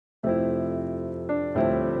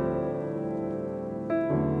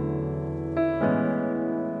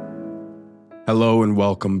Hello and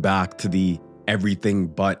welcome back to the Everything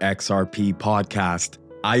But XRP podcast.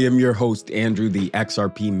 I am your host, Andrew, the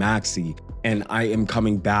XRP Maxi, and I am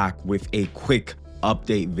coming back with a quick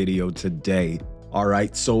update video today. All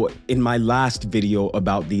right, so in my last video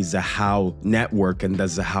about the Xahau network and the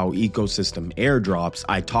Xahau ecosystem airdrops,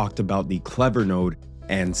 I talked about the Clevernode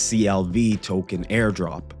and CLV token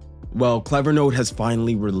airdrop. Well, Clevernode has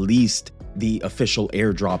finally released the official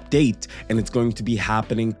airdrop date, and it's going to be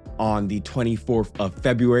happening on the 24th of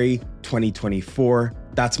February, 2024.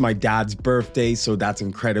 That's my dad's birthday, so that's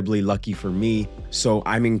incredibly lucky for me. So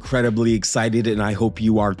I'm incredibly excited, and I hope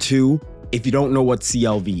you are too. If you don't know what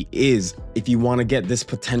CLV is, if you want to get this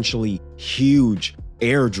potentially huge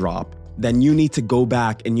airdrop, then you need to go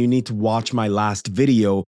back and you need to watch my last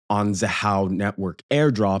video on Xahau network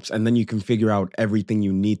airdrops, and then you can figure out everything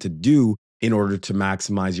you need to do in order to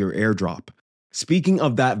maximize your airdrop. Speaking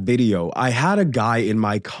of that video, I had a guy in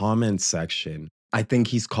my comment section, I think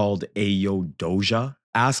he's called Ayo Doja,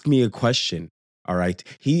 ask me a question. All right.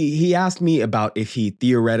 He asked me about if he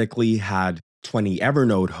theoretically had 20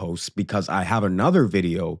 Evernode hosts, because I have another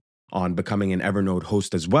video on becoming an Evernode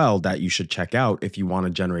host as well that you should check out if you want to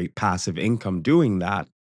generate passive income doing that.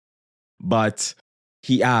 But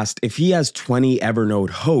he asked if he has 20 Evernode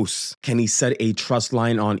hosts, can he set a trust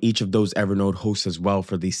line on each of those Evernode hosts as well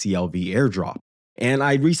for the CLV airdrop? And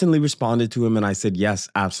I recently responded to him and I said, yes,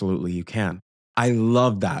 absolutely, you can. I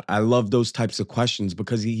love that. I love those types of questions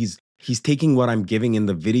because he's taking what I'm giving in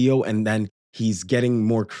the video and then he's getting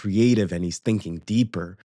more creative and he's thinking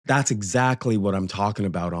deeper. That's exactly what I'm talking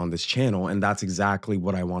about on this channel. And that's exactly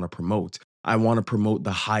what I want to promote. I want to promote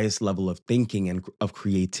the highest level of thinking and of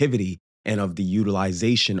creativity and of the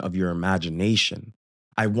utilization of your imagination.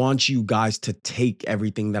 I want you guys to take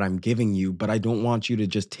everything that I'm giving you, but I don't want you to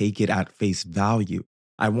just take it at face value.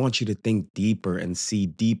 I want you to think deeper and see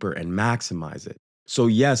deeper and maximize it. So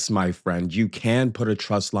yes, my friend, you can put a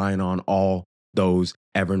trust line on all those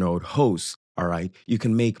Evernode hosts, all right? You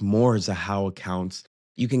can make more Xahau accounts.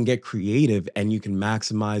 You can get creative and you can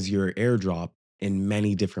maximize your airdrop in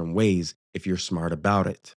many different ways if you're smart about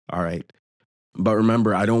it, all right? But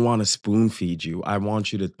remember, I don't want to spoon feed you. I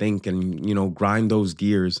want you to think and, grind those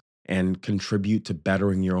gears and contribute to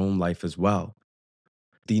bettering your own life as well.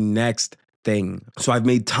 The next thing. So I've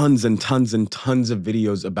made tons and tons and tons of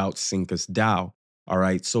videos about Syncus DAO. All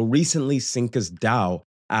right. So recently, Syncus DAO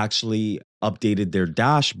actually updated their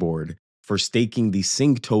dashboard for staking the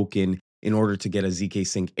Sync token in order to get a ZK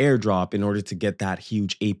Sync airdrop, in order to get that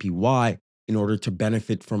huge APY, in order to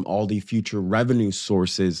benefit from all the future revenue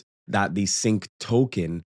sources that the Sync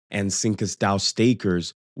token and Syncus DAO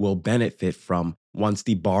stakers will benefit from once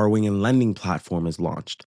the borrowing and lending platform is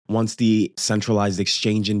launched, once the centralized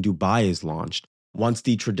exchange in Dubai is launched, once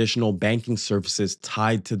the traditional banking services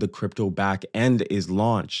tied to the crypto back end is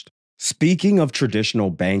launched. Speaking of traditional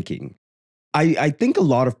banking, I think a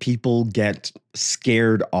lot of people get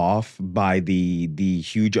scared off by the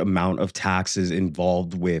huge amount of taxes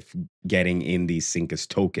involved with getting in the Syncus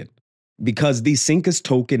token. Because the Syncus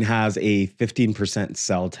token has a 15%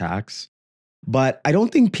 sell tax, but I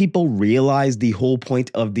don't think people realize the whole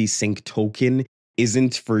point of the Sync token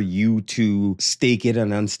isn't for you to stake it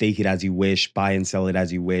and unstake it as you wish, buy and sell it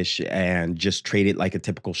as you wish, and just trade it like a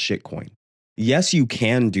typical shitcoin. Yes, you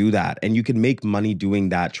can do that, and you can make money doing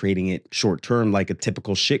that, trading it short term like a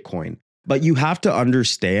typical shitcoin. But you have to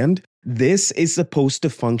understand, this is supposed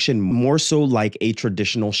to function more so like a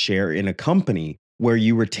traditional share in a company, where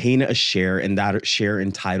you retain a share and that share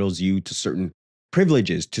entitles you to certain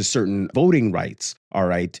privileges, to certain voting rights, all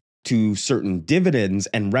right, to certain dividends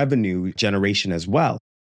and revenue generation as well.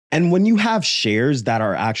 And when you have shares that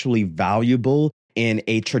are actually valuable in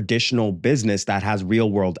a traditional business that has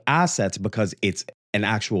real world assets because it's an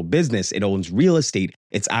actual business, it owns real estate,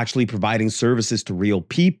 it's actually providing services to real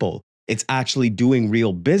people, it's actually doing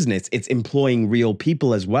real business, it's employing real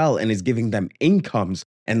people as well, and is giving them incomes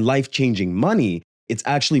and life-changing money, it's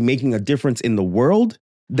actually making a difference in the world,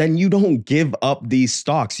 then you don't give up these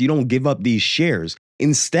stocks. You don't give up these shares.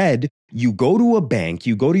 Instead, you go to a bank,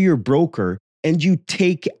 you go to your broker, and you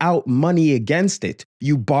take out money against it.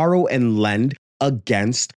 You borrow and lend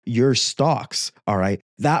against your stocks, all right?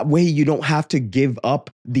 That way you don't have to give up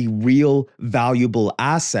the real valuable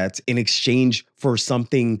assets in exchange for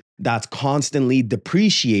something that's constantly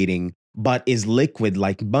depreciating but is liquid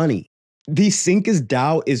like money. The Syncus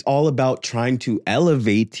DAO is all about trying to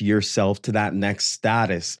elevate yourself to that next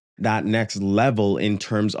status, that next level in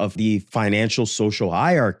terms of the financial social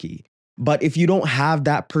hierarchy. But if you don't have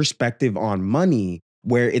that perspective on money,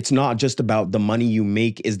 where it's not just about the money you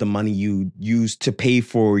make is the money you use to pay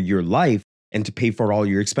for your life, and to pay for all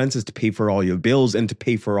your expenses, to pay for all your bills, and to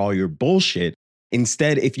pay for all your bullshit.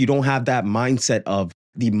 Instead, if you don't have that mindset of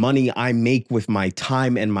the money I make with my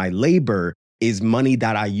time and my labor is money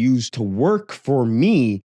that I use to work for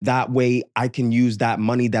me, that way I can use that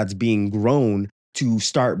money that's being grown to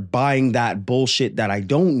start buying that bullshit that I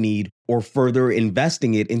don't need or further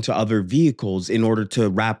investing it into other vehicles in order to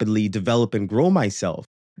rapidly develop and grow myself,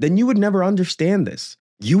 then you would never understand this.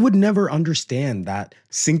 You would never understand that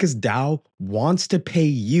Syncus DAO wants to pay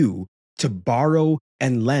you to borrow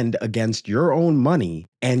and lend against your own money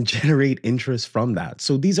and generate interest from that.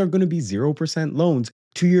 So these are going to be 0% loans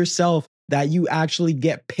to yourself that you actually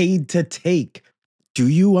get paid to take. Do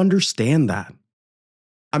you understand that?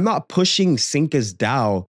 I'm not pushing Syncus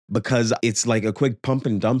DAO because it's like a quick pump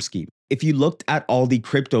and dump scheme. If you looked at all the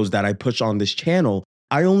cryptos that I push on this channel,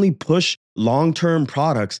 I only push long-term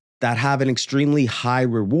products that have an extremely high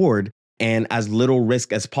reward and as little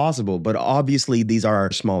risk as possible. But obviously, these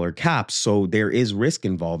are smaller caps, so there is risk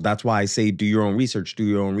involved. That's why I say do your own research, do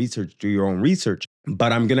your own research, do your own research.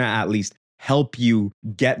 But I'm going to at least help you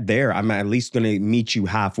get there. I'm at least going to meet you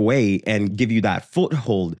halfway and give you that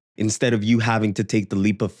foothold instead of you having to take the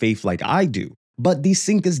leap of faith like I do. But the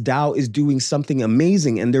Syncus DAO is doing something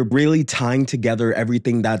amazing, and they're really tying together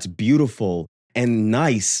everything that's beautiful and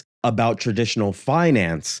nice about traditional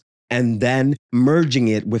finance and then merging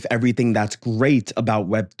it with everything that's great about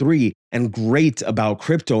Web3 and great about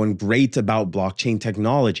crypto and great about blockchain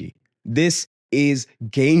technology. This is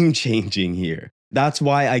game changing here. That's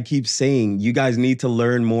why I keep saying you guys need to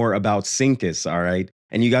learn more about Syncus, all right?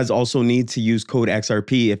 And you guys also need to use code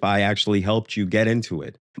XRP if I actually helped you get into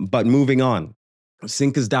it. But moving on,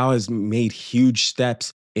 Syncus DAO has made huge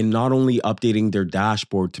steps in not only updating their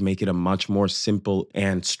dashboard to make it a much more simple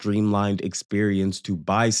and streamlined experience to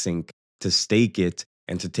buy Sync, to stake it,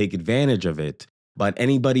 and to take advantage of it, but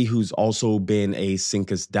anybody who's also been a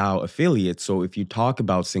Syncus DAO affiliate. So if you talk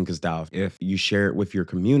about Syncus DAO, if you share it with your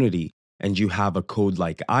community and you have a code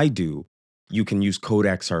like I do, you can use code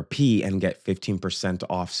XRP and get 15%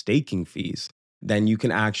 off staking fees. Then you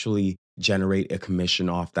can actually generate a commission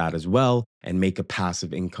off that as well and make a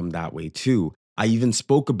passive income that way too. I even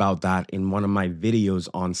spoke about that in one of my videos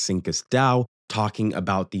on Syncus DAO, talking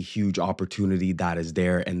about the huge opportunity that is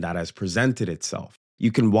there and that has presented itself.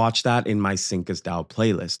 You can watch that in my Syncus DAO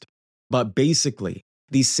playlist. But basically,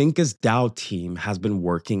 the Syncus DAO team has been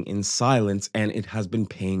working in silence and it has been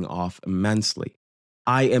paying off immensely.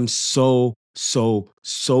 I am so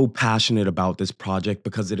passionate about this project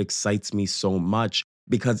because it excites me so much,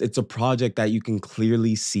 because it's a project that you can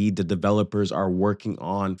clearly see the developers are working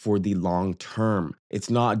on for the long term. It's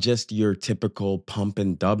not just your typical pump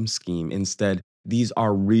and dump scheme. Instead, these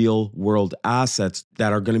are real world assets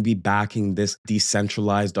that are going to be backing this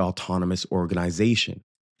decentralized autonomous organization.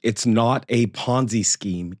 It's not a Ponzi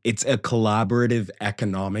scheme. It's a collaborative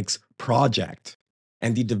economics project.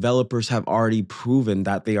 And the developers have already proven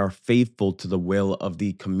that they are faithful to the will of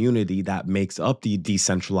the community that makes up the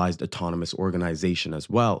decentralized autonomous organization as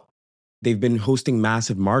well. They've been hosting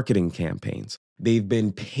massive marketing campaigns. They've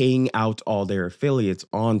been paying out all their affiliates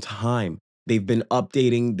on time. They've been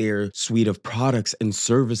updating their suite of products and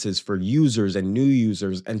services for users and new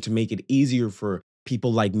users, and to make it easier for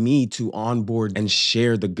people like me to onboard and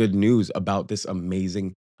share the good news about this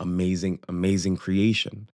amazing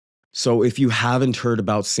creation. So if you haven't heard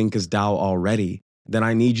about Syncus DAO already, then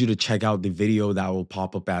I need you to check out the video that will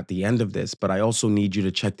pop up at the end of this. But I also need you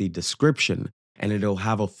to check the description, and it'll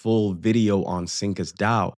have a full video on Syncus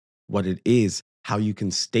DAO, what it is, how you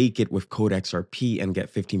can stake it with code XRP and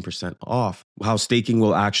get 15% off, how staking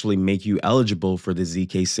will actually make you eligible for the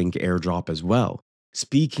ZK Sync airdrop as well.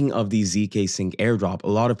 Speaking of the ZK Sync airdrop, a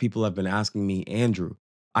lot of people have been asking me, Andrew,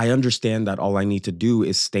 I understand that all I need to do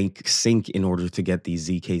is stake Sync in order to get the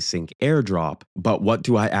ZK Sync airdrop, but what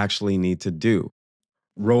do I actually need to do?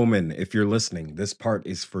 Roman, if you're listening, this part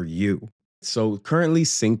is for you. So currently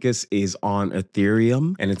Syncus is on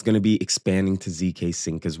Ethereum and it's going to be expanding to ZK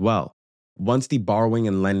Sync as well. Once the borrowing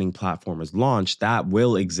and lending platform is launched, that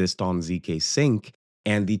will exist on ZK Sync,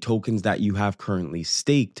 and the tokens that you have currently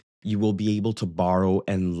staked, you will be able to borrow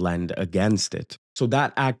and lend against it. So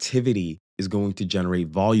that activity is going to generate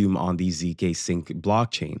volume on the ZK Sync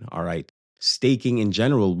blockchain, all right? Staking in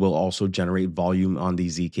general will also generate volume on the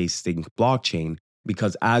ZK Sync blockchain,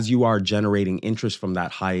 because as you are generating interest from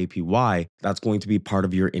that high APY, that's going to be part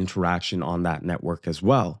of your interaction on that network as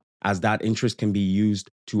well, as that interest can be used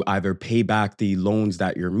to either pay back the loans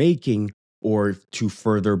that you're making or to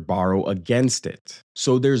further borrow against it.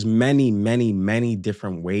 So there's many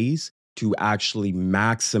different ways to actually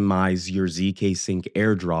maximize your ZK Sync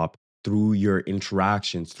airdrop through your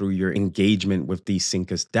interactions, through your engagement with the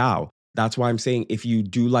Syncus DAO. That's why I'm saying if you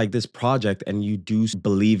do like this project and you do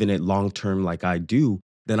believe in it long term like I do,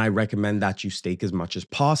 then I recommend that you stake as much as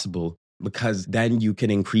possible, because then you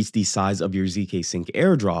can increase the size of your ZK Sync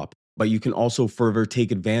airdrop, but you can also further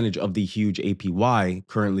take advantage of the huge APY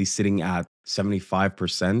currently sitting at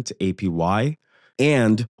 75% APY.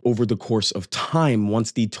 And over the course of time,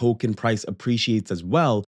 once the token price appreciates as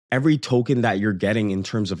well, every token that you're getting in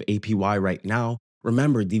terms of APY right now,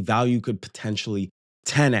 remember, the value could potentially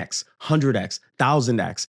 10x, 100x,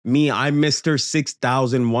 1000x. Me, I'm Mr.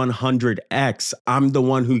 6100x. I'm the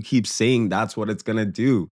one who keeps saying that's what it's going to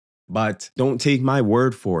do. But don't take my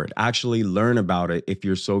word for it. Actually learn about it if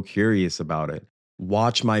you're so curious about it.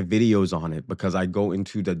 Watch my videos on it, because I go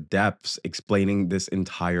into the depths explaining this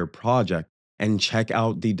entire project. And check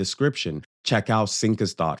out the description. Check out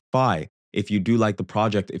Syncus.fi. If you do like the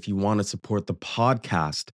project, if you want to support the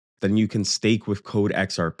podcast, then you can stake with code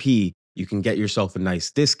XRP. You can get yourself a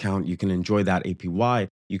nice discount. You can enjoy that APY.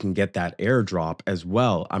 You can get that airdrop as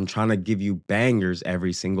well. I'm trying to give you bangers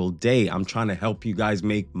every single day. I'm trying to help you guys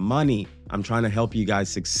make money. I'm trying to help you guys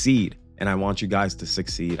succeed. And I want you guys to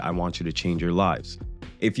succeed. I want you to change your lives.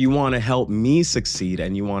 If you want to help me succeed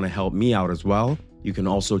and you want to help me out as well, you can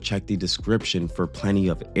also check the description for plenty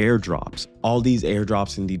of airdrops. All these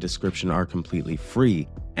airdrops in the description are completely free.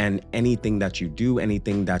 And anything that you do,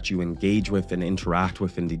 anything that you engage with and interact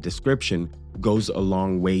with in the description goes a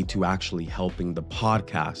long way to actually helping the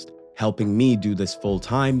podcast, helping me do this full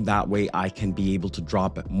time. That way I can be able to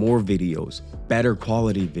drop more videos, better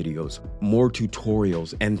quality videos, more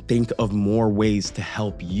tutorials, and think of more ways to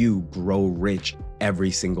help you grow rich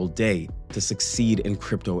every single day, to succeed in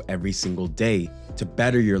crypto every single day, to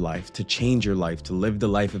better your life, to change your life, to live the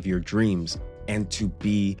life of your dreams, and to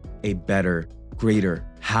be a better, greater,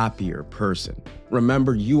 happier person.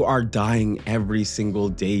 Remember, you are dying every single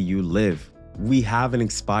day you live. We have an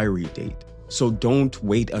expiry date. So don't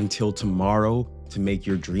wait until tomorrow to make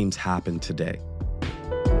your dreams happen today.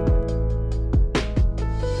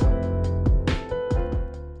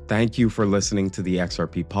 Thank you for listening to the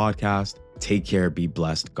XRP podcast. Take care, be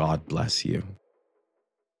blessed. God bless you.